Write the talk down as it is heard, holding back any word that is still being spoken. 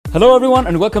Hello everyone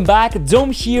and welcome back.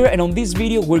 Dom here, and on this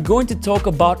video we're going to talk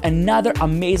about another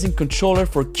amazing controller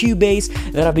for Cubase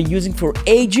that I've been using for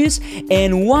ages,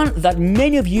 and one that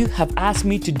many of you have asked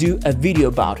me to do a video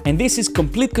about, and this is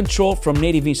Komplete Kontrol from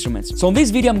Native Instruments. So in this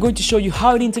video I'm going to show you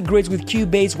how it integrates with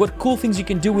Cubase, what cool things you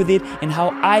can do with it, and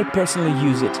how I personally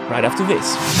use it right after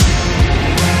this.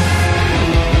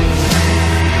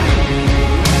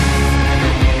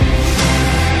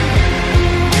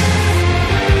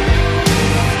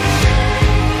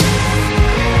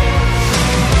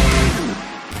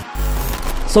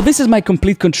 So this is my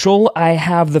Komplete Kontrol. I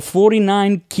have the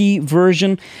 49 key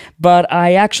version, but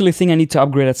I actually think I need to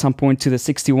upgrade at some point to the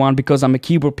 61 because I'm a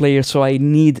keyboard player, so I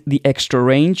need the extra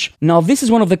range. Now this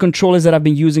is one of the controllers that I've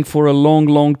been using for a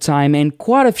long time, and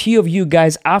quite a few of you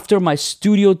guys after my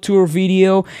studio tour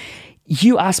video,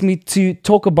 you asked me to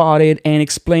talk about it and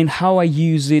explain how I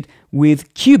use it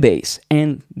with Cubase,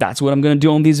 and that's what I'm gonna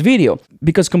do on this video,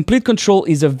 because Komplete Kontrol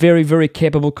is a very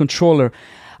capable controller.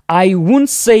 I wouldn't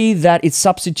say that it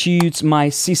substitutes my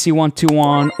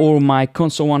CC121 or my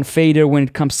Console 1 fader when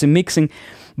it comes to mixing,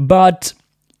 but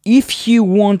if you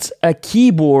want a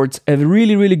keyboard, a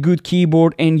really good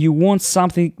keyboard, and you want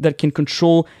something that can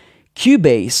control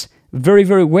Cubase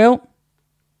very well,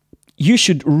 you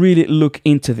should really look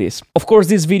into this. Of course,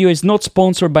 this video is not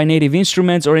sponsored by Native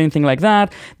Instruments or anything like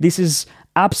that. This is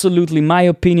absolutely my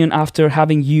opinion after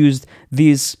having used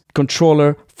this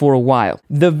controller for a while.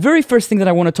 The very first thing that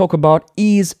I want to talk about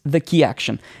is the key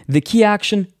action. The key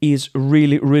action is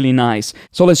really nice.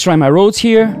 So let's try my Rhodes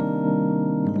here.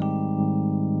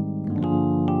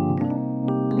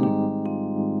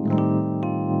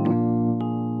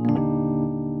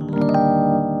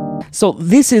 So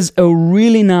this is a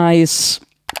really nice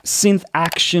synth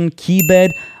action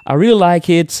keybed. I really like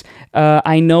it.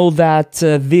 I know that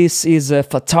this is a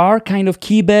Fatar kind of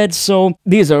keybed, so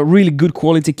these are really good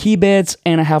quality keybeds,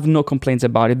 and I have no complaints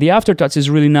about it. The aftertouch is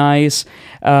really nice.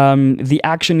 The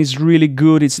action is really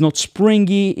good. It's not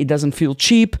springy. It doesn't feel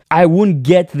cheap. I wouldn't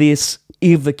get this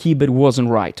if the keybed wasn't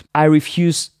right. I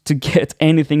refuse to get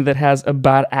anything that has a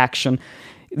bad action.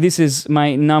 This is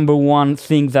my #1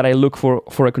 thing that I look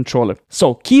for a controller.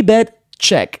 So keybed,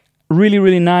 check.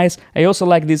 Really nice. I also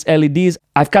like these LEDs.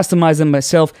 I've customized them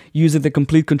myself using the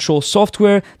Komplete Kontrol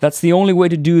software. That's the only way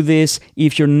to do this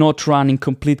if you're not running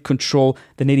Komplete Kontrol,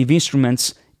 the Native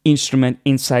Instruments instrument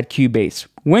inside Cubase.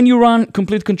 When you run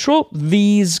Komplete Kontrol,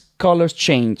 these colors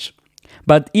change.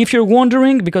 But if you're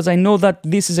wondering, because I know that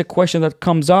this is a question that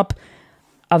comes up,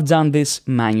 I've done this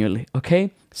manually,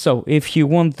 okay? So if you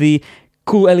want the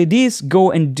cool LEDs,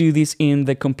 go and do this in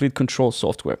the Komplete Kontrol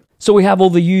software. So we have all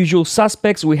the usual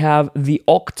suspects. We have the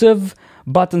octave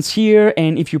buttons here,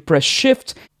 and if you press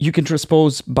shift, you can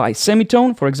transpose by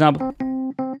semitone, for example.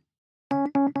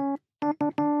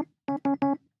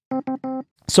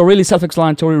 So really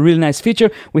self-explanatory, really nice feature.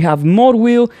 We have mod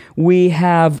wheel, we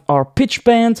have our pitch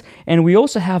bend, and we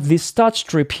also have this touch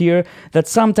strip here that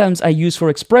sometimes I use for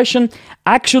expression.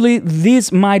 Actually,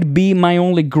 this might be my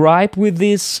only gripe with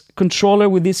this controller,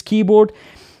 with this keyboard.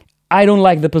 I don't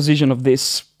like the position of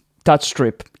this touch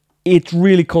strip. It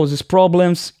really causes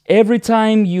problems. Every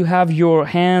time you have your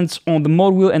hands on the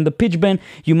mod wheel and the pitch bend,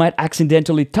 you might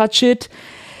accidentally touch it.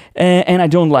 And I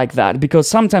don't like that, because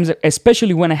sometimes,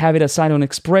 especially when I have it assigned on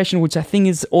expression, which I think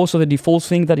is also the default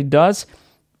thing that it does,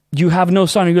 you have no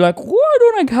sound and you're like, why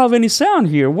don't I have any sound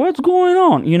here? What's going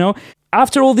on? You know,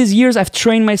 after all these years, I've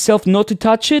trained myself not to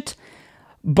touch it,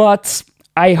 but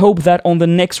I hope that on the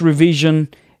next revision,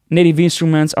 Native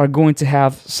Instruments are going to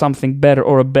have something better,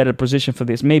 or a better position for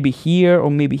this. Maybe here or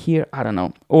maybe here, I don't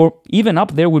know. Or even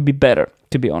up there would be better,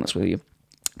 to be honest with you.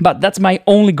 But that's my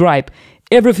only gripe.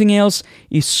 Everything else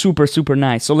is super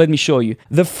nice. So let me show you.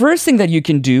 The first thing that you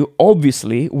can do,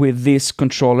 obviously, with this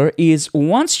controller is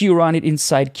once you run it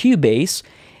inside Cubase,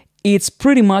 it's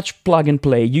pretty much plug and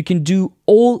play. You can do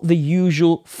all the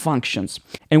usual functions.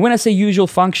 And when I say usual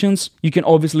functions, you can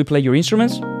obviously play your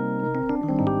instruments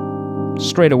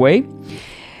straight away.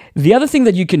 The other thing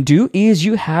that you can do is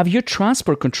you have your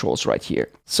transport controls right here.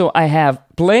 So I have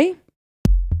play.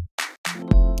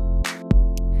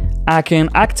 I can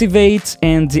activate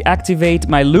and deactivate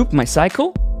my loop, my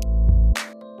cycle.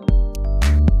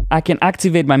 I can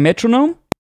activate my metronome.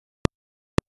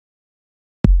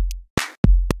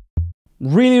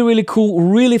 Really cool,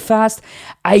 really fast.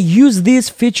 I use these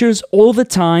features all the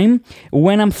time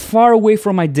when I'm far away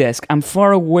from my desk. I'm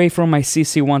far away from my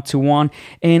CC121,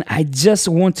 and I just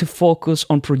want to focus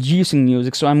on producing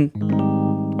music. So I'm,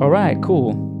 all right,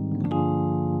 cool.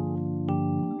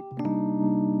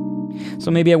 So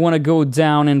maybe I want to go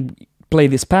down and play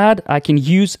this pad. I can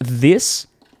use this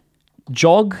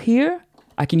jog here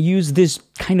I can use this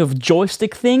kind of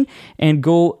joystick thing and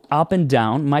go up and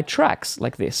down my tracks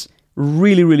like this.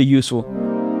 Really, really useful.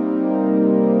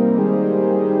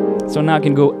 So now I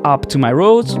can go up to my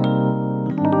roads,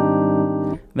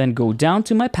 then go down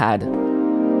to my pad.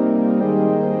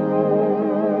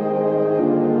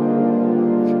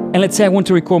 And let's say I want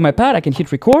to record my pad, I can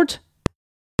hit record.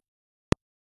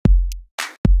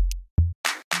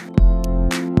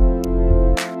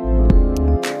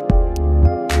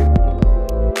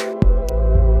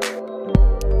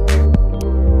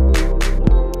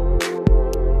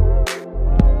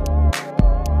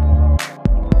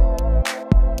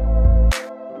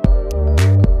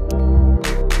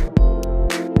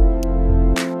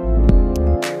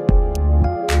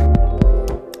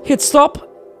 Hit stop.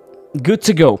 Good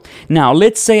to go. Now,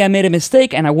 let's say I made a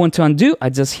mistake and I want to undo. I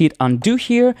just hit undo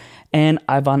here and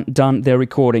I've undone the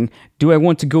recording. Do I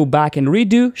want to go back and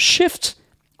redo? Shift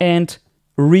and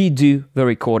redo the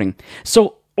recording.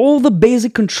 So all the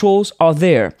basic controls are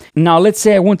there. Now, let's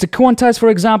say I want to quantize, for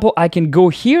example. I can go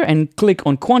here and click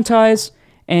on quantize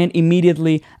and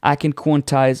immediately I can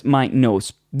quantize my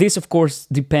notes. This, of course,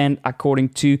 depends according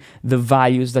to the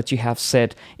values that you have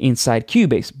set inside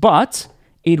Cubase, but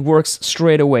it works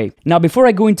straight away. Now, before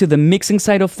I go into the mixing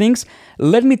side of things,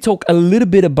 let me talk a little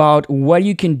bit about what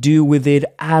you can do with it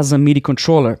as a MIDI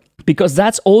controller, because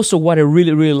that's also what I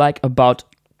really, really like about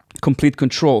Komplete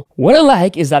Kontrol. What I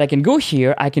like is that I can go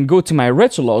here, I can go to my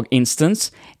Retrolog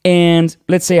instance, and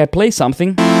let's say I play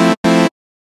something.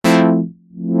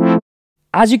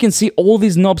 As you can see, all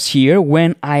these knobs here,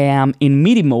 when I am in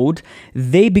MIDI mode,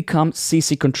 they become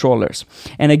CC controllers.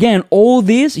 And again, all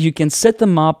these, you can set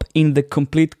them up in the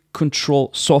Komplete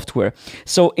Kontrol software.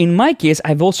 So in my case,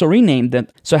 I've also renamed them.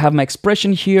 So I have my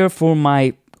expression here for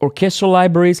my orchestral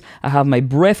libraries, I have my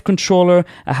breath controller,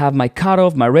 I have my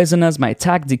cutoff, my resonance, my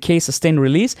attack, decay, sustain,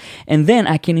 release, and then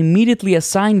I can immediately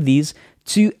assign these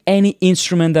to any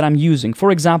instrument that I'm using.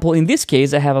 For example, in this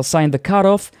case, I have assigned the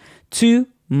cutoff to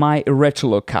my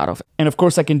Retrolog cutoff. And of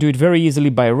course, I can do it very easily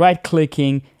by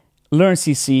right-clicking, learn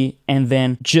CC, and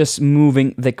then just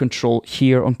moving the control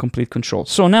here on Komplete Kontrol.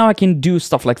 So now I can do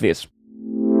stuff like this.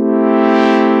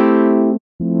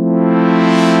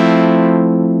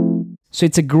 So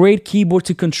it's a great keyboard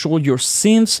to control your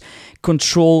synths,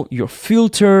 control your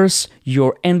filters,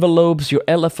 your envelopes, your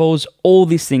LFOs, all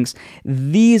these things.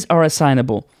 These are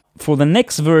assignable. For the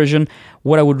next version,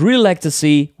 what I would really like to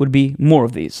see would be more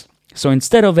of these. So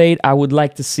instead of 8, I would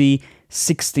like to see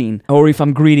 16, or if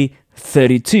I'm greedy,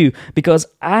 32, because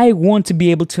I want to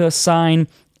be able to assign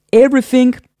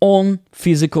everything on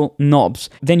physical knobs.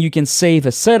 Then you can save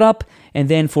a setup, and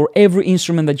then for every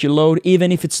instrument that you load,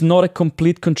 even if it's not a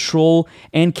Komplete Kontrol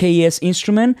NKS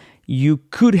instrument, you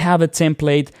could have a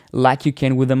template like you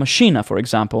can with the Machina, for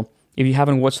example. If you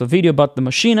haven't watched the video about the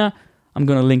Machina, I'm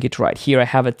gonna link it right here. I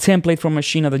have a template from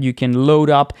Machina that you can load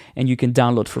up and you can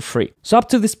download for free. So up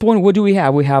to this point, what do we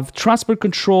have? We have transport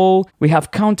control, we have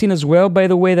count in as well, by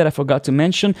the way, that I forgot to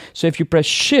mention. So if you press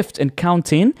Shift and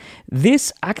count in,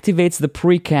 this activates the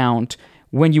pre-count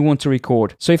when you want to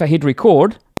record. So if I hit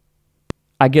record,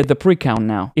 I get the pre-count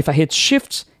now. If I hit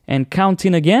Shift and count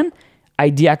in again,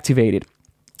 I deactivate it.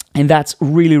 And that's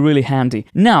really, really handy.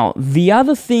 Now, the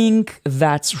other thing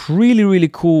that's really, really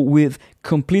cool with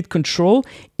Komplete Kontrol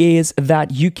is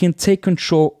that you can take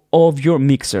control of your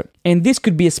mixer. And this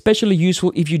could be especially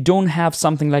useful if you don't have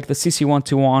something like the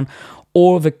CC121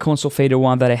 or the console fader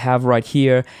one that I have right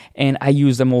here, and I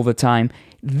use them all the time.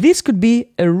 This could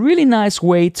be a really nice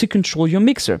way to control your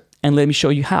mixer. And let me show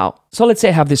you how. So let's say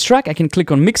I have this track, I can click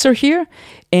on mixer here,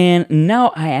 and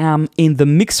now I am in the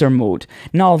mixer mode.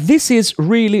 Now this is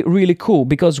really, really cool,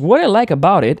 because what I like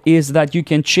about it is that you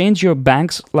can change your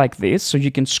banks like this, so you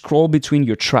can scroll between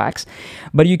your tracks,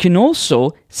 but you can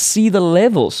also see the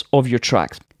levels of your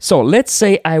tracks. So let's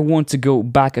say I want to go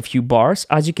back a few bars.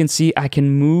 As you can see, I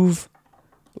can move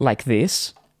like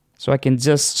this. So I can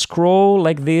just scroll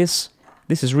like this.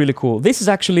 This is really cool. This is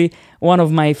actually one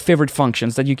of my favorite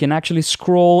functions, that you can actually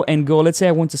scroll and go, let's say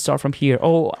I want to start from here.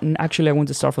 Oh, actually I want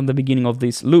to start from the beginning of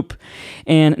this loop.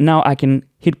 And now I can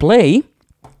hit play.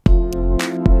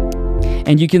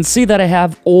 And you can see that I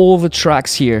have all the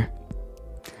tracks here.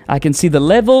 I can see the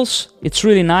levels. It's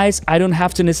really nice. I don't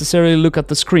have to necessarily look at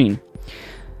the screen.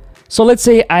 So let's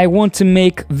say I want to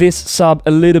make this sub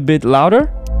a little bit louder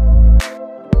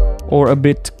or a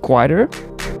bit quieter.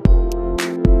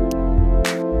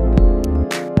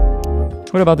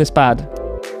 What about this pad?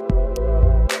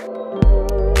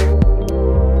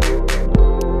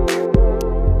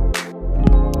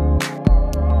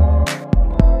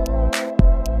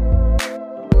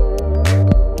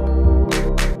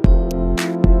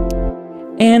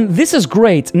 And this is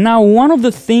great. Now, one of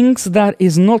the things that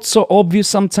is not so obvious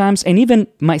sometimes, and even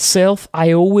myself,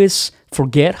 I always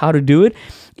forget how to do it,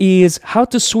 is how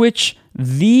to switch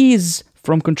these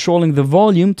from controlling the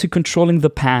volume to controlling the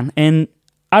pan. And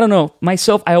I don't know,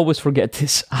 myself, I always forget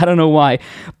this. I don't know why,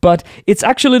 but it's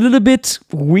actually a little bit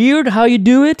weird how you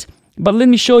do it. But let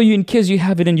me show you in case you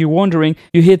have it and you're wondering.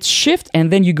 You hit shift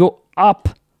and then you go up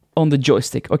on the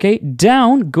joystick, okay?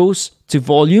 Down goes to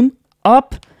volume,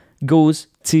 up goes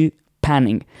to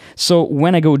panning. So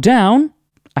when I go down,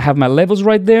 I have my levels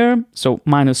right there, so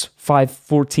minus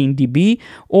 514 dB,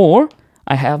 or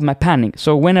I have my panning.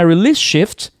 So when I release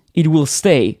shift, it will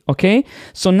stay, okay?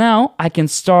 So now I can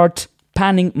start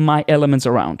panning my elements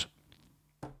around.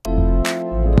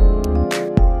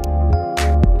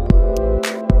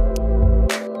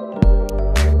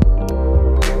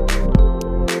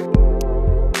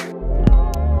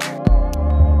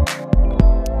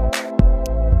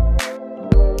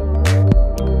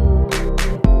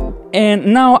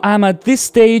 And now I'm at this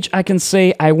stage, I can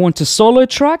say I want to solo a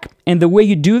track, and the way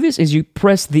you do this is you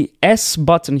press the S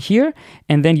button here,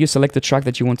 and then you select the track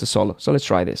that you want to solo. So let's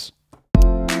try this.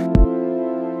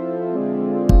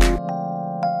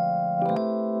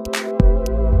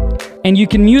 And you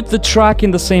can mute the track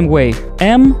in the same way.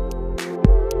 M.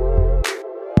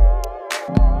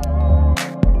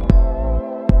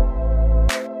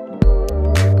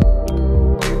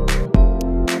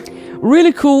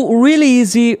 Really cool, really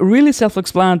easy, really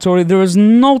self-explanatory. There is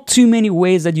not too many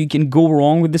ways that you can go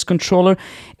wrong with this controller.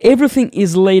 Everything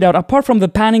is laid out, apart from the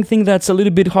panning thing that's a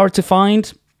little bit hard to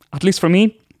find, at least for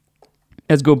me.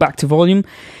 Let's go back to volume.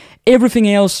 Everything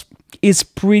else is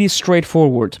pretty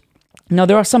straightforward. Now,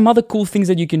 there are some other cool things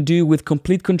that you can do with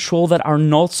Komplete Kontrol that are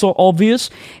not so obvious.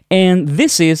 And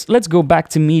this is, let's go back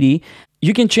to MIDI.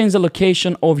 You can change the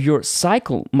location of your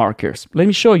cycle markers. Let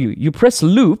me show you. You press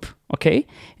loop, okay?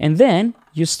 And then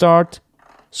you start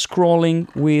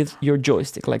scrolling with your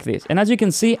joystick like this. And as you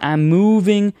can see, I'm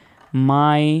moving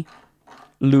my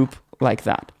loop like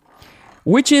that,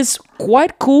 which is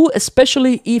quite cool,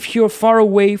 especially if you're far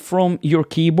away from your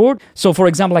keyboard. So for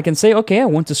example, I can say, okay, I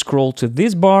want to scroll to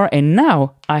this bar, and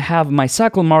now I have my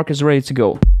cycle markers ready to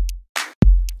go.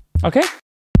 Okay?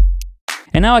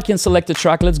 And now I can select a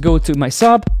track. Let's go to my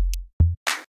sub.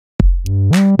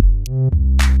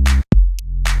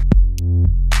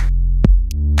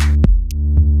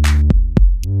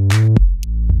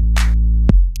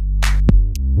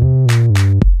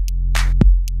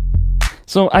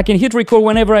 So I can hit record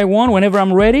whenever I want, whenever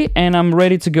I'm ready, and I'm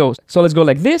ready to go. So let's go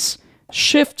like this,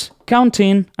 shift, count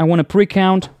in, I want to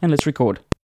pre-count, and let's record.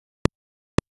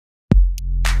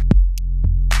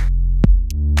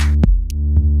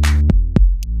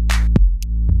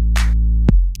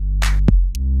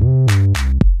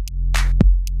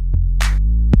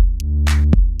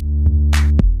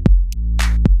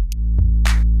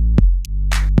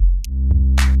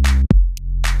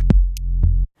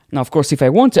 Now, of course, if I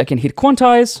want to, I can hit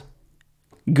quantize,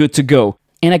 good to go.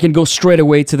 And I can go straight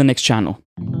away to the next channel.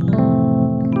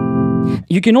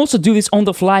 You can also do this on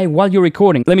the fly while you're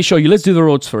recording. Let me show you. Let's do the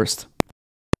Rhodes first.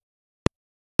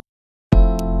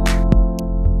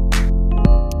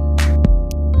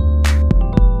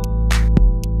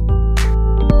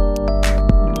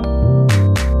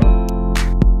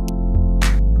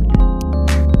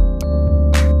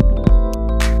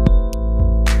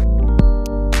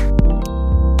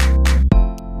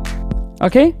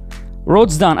 Okay,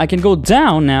 Rhodes done. I can go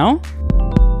down now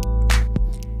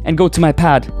and go to my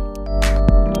pad.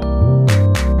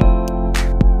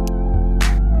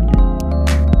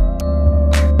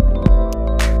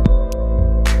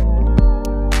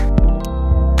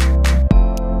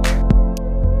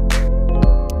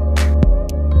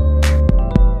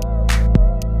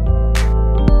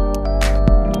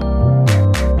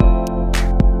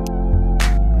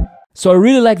 So I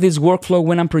really like this workflow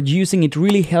when I'm producing. It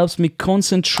really helps me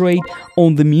concentrate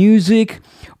on the music,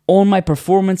 on my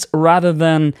performance, rather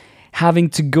than having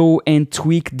to go and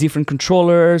tweak different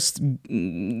controllers,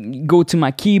 go to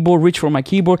my keyboard, reach for my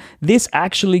keyboard. This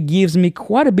actually gives me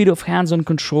quite a bit of hands-on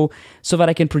control so that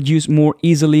I can produce more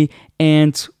easily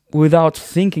and without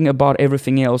thinking about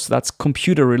everything else that's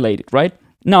computer related, right?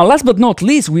 Now, last but not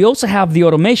least, we also have the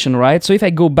automation, right? So if I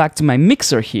go back to my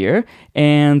mixer here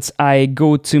and I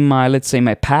go to my, let's say,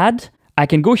 my pad, I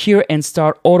can go here and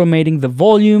start automating the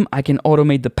volume. I can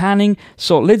automate the panning.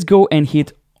 So let's go and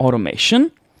hit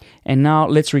automation. And now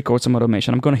let's record some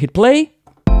automation. I'm going to hit play.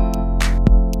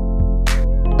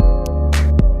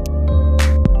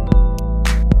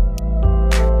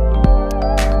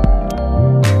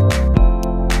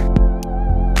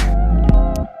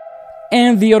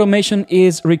 And the automation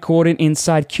is recorded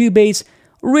inside Cubase.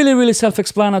 Really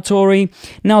self-explanatory.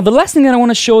 Now, the last thing that I want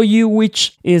to show you,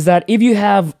 which is that if you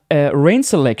have a range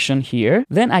selection here,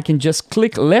 then I can just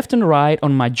click left and right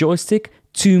on my joystick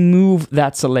to move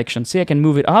that selection. See, I can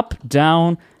move it up,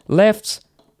 down, left,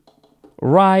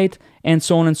 right, and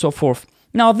so on and so forth.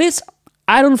 Now, this,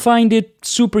 I don't find it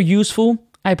super useful.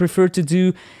 I prefer to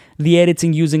do the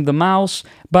editing using the mouse,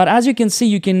 but as you can see,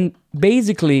 you can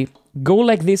basically go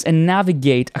like this and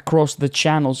navigate across the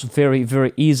channels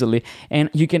very easily, and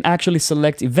you can actually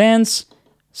select events,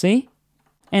 see?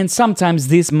 And sometimes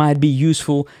this might be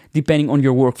useful depending on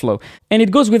your workflow. And it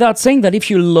goes without saying that if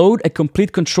you load a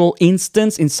Komplete Kontrol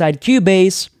instance inside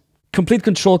Cubase, Komplete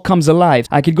Kontrol comes alive.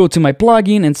 I could go to my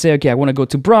plugin and say, okay, I want to go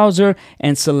to browser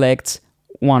and select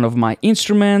one of my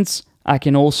instruments. I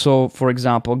can also, for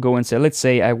example, go and say, let's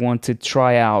say I want to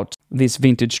try out this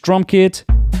vintage drum kit.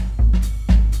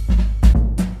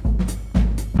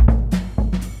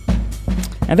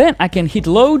 And then I can hit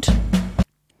load,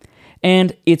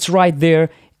 and it's right there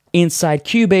inside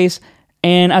Cubase.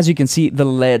 And as you can see, the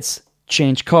LEDs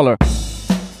change color.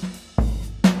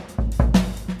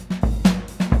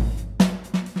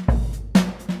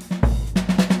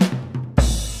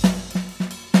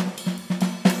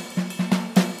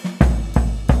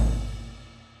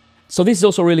 So this is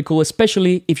also really cool,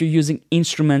 especially if you're using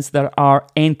instruments that are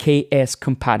NKS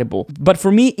compatible. But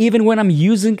for me, even when I'm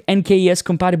using NKS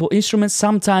compatible instruments,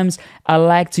 sometimes I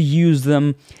like to use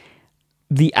them,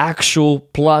 the actual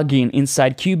plugin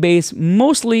inside Cubase,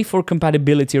 mostly for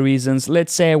compatibility reasons.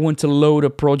 Let's say I want to load a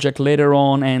project later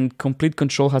on and Komplete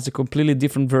Kontrol has a completely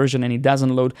different version and it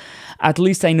doesn't load. At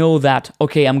least I know that,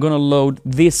 okay, I'm gonna load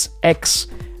this X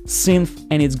synth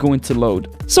and it's going to load.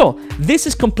 So this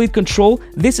is Komplete Kontrol.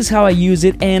 This is how I use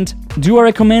it, and do I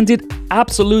recommend it?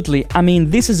 Absolutely. I mean,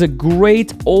 this is a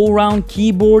great all-round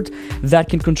keyboard that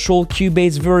can control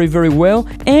Cubase very well,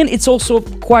 and it's also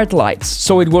quite light,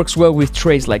 so it works well with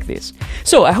trays like this.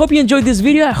 So I hope you enjoyed this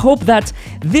video. I hope that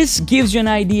this gives you an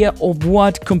idea of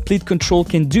what Komplete Kontrol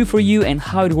can do for you and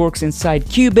how it works inside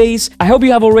Cubase. I hope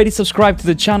you have already subscribed to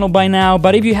the channel by now,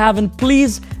 but if you haven't,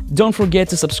 please don't forget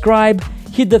to subscribe.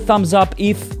 Hit the thumbs up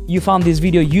if you found this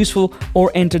video useful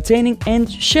or entertaining,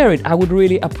 and share it. I would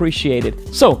really appreciate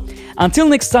it. So, until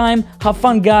next time, have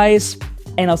fun guys,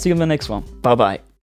 and I'll see you in the next one. Bye bye.